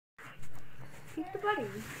Kick the buddy.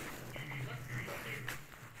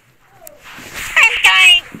 I'm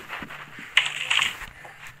dying!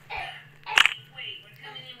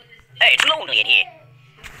 Hey, it's lonely in here.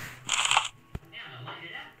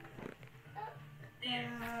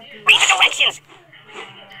 Read the directions!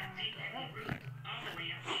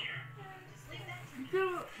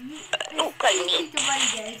 Oh, good knee.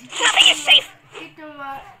 Nothing is safe.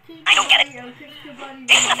 I don't get it.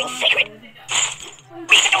 There's nothing sacred. Read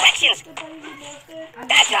the directions.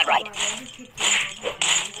 That's not right.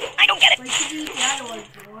 I don't get it.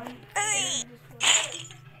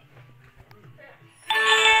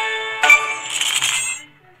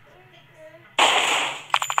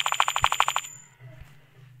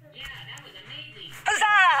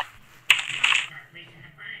 Huzzah!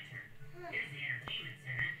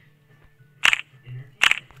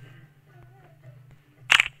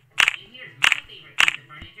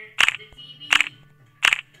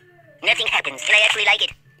 Nothing happens, and I actually like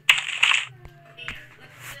it.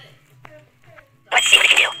 Let's see what it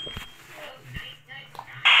can do.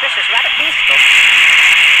 This is rather peaceful.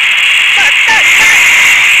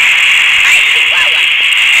 I see Wawa.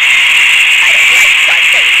 I don't like Darth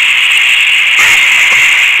Vader.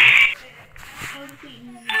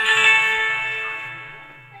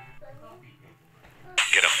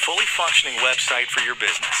 Get a fully functioning website for your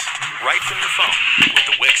business, right from your phone with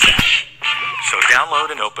the Wix app. So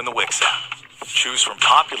download and open the Wix app. Choose from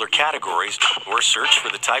popular categories or search for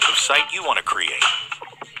the type of site you want to create.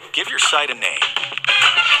 Give your site a name.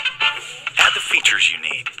 Add the features you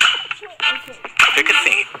need. Pick a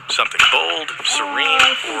theme, something bold,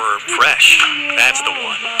 serene, or fresh. That's the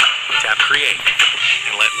one. Tap Create,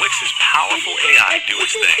 and let Wix's powerful AI do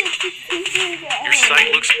its thing. Your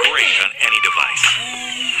site looks great on any device.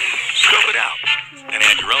 Scope it out, and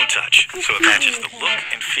add your own touch so it matches the look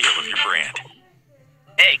and feel of your brand.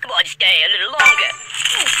 Hey, come on, stay a little longer.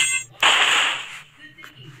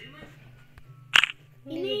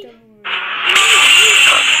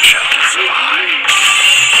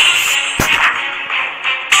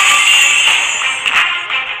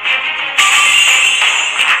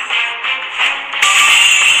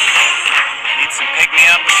 Need some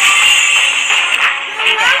pick-me-up?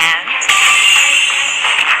 Need a hand?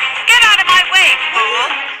 Get out of my way, fool!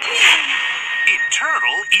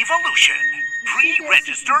 Eternal Evolution.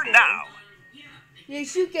 Pre-register now. You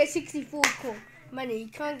should get 64 cool money. You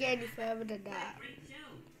can't get any further than that.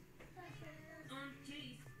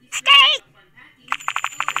 Stay!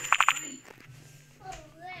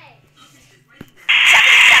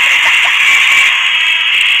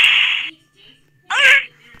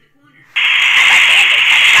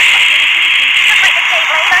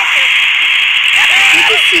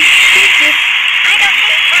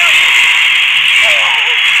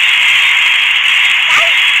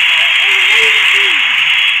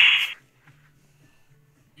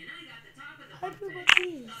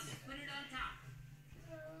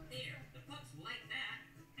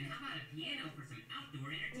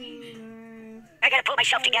 I gotta pull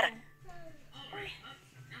myself together.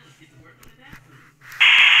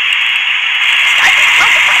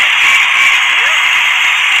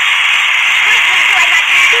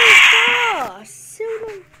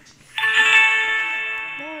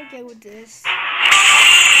 Get with this.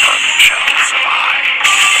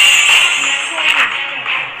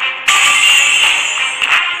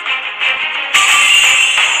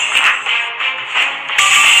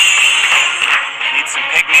 Need some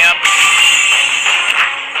pick-me-up?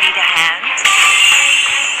 Need a hand?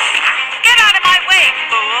 Get out of my way,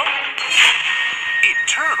 fool!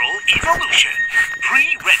 Eternal Evolution.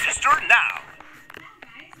 Pre-register now.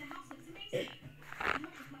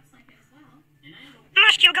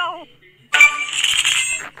 Must you go?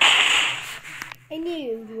 I knew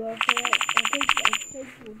you were for it. I think you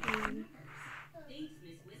were doing.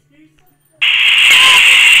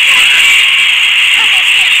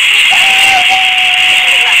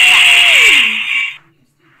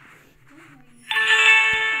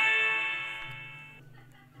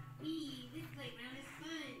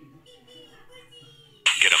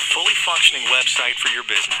 Get a fully functioning website for your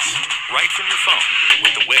business, right from your phone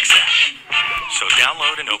with the Wix app. So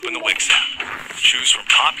download and open the Wix app. Choose from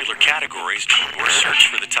popular categories or search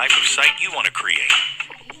for the type of site you want to create.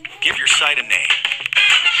 Give your site a name.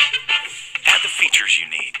 Add the features you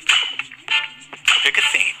need. Pick a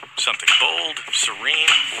theme, something bold,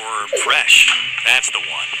 serene, or fresh. That's the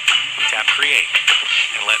one. Tap Create,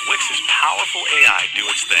 and let Wix's powerful AI do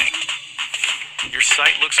its thing. Your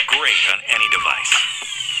site looks great on any device.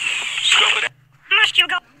 Scope it out. Must you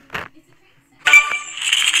go?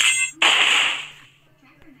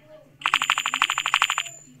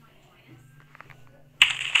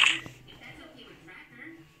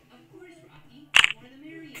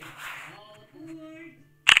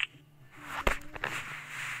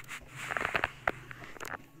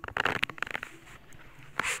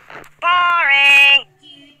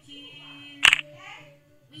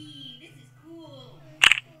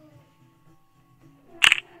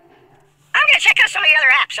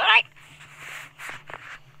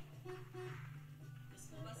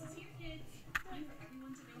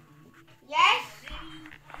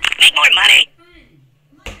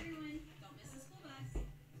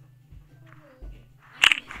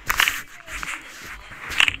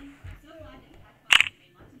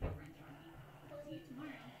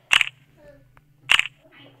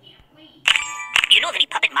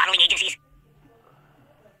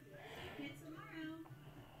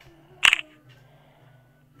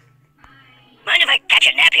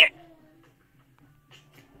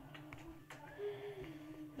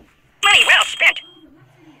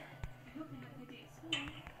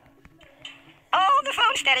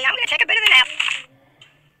 steady. I'm gonna take a bit of a nap.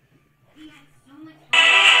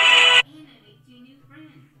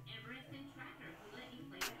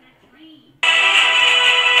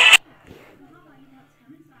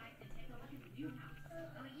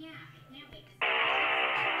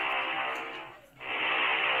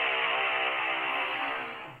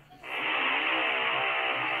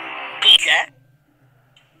 Pizza?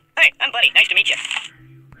 Hey, I'm Buddy. Nice to meet you.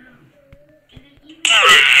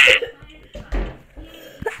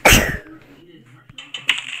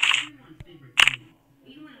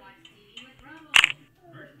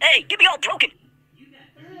 Hey, get me all broken.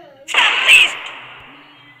 Stop, please.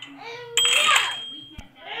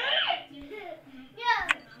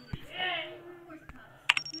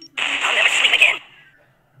 I'll never sleep again.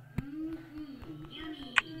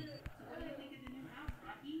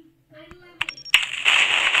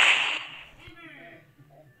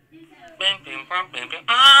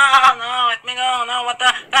 Oh no, let me go. No, what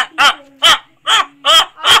the?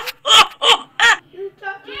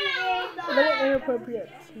 Very inappropriate.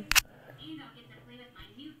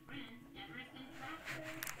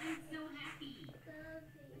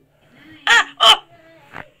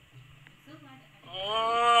 Oh,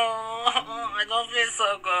 I don't feel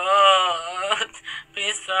so good.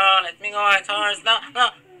 Please, let me go. It hurts. No, no.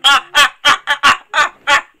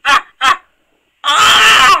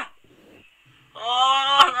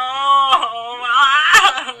 Oh no!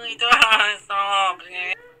 It hurts. Oh,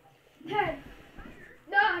 please. 10,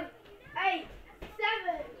 9, 8,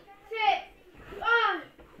 7, 6, 5,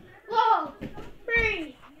 4,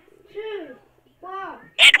 3, 2, 1.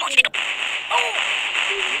 Yeah, come on, stick up. Oh!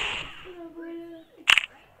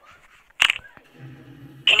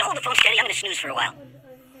 Can you hold the phone steady? I'm gonna snooze for a while.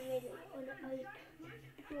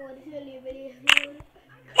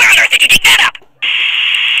 Where on earth did you dig that up?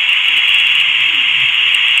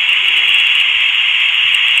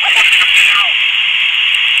 What the hell?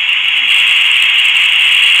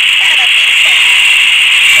 Son of a beast.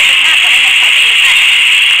 This is not what I meant by being fat.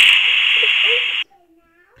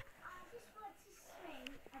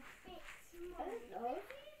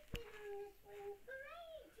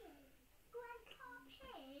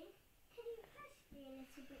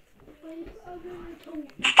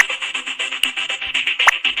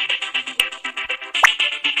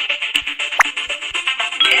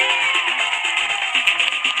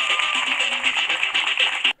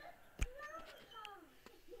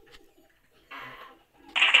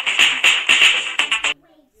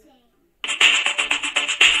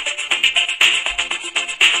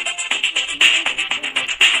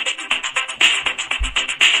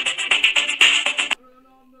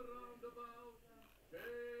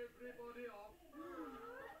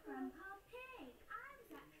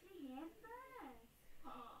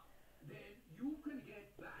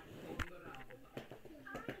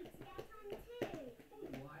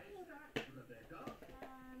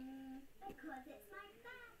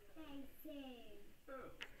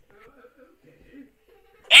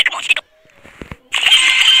 Yeah, come on, stick up.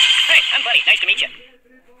 Hey, I'm Buddy. Nice to meet you.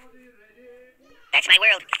 That's my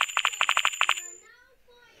world.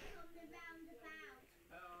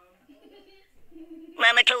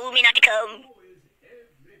 Mama told me not to come.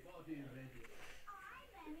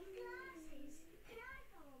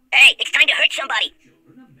 Hey, it's time to hurt somebody.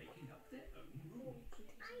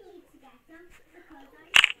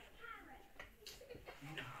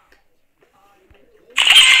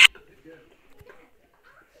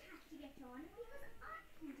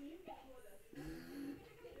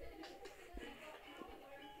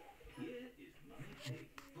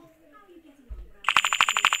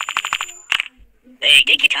 Hey,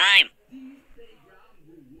 take your time.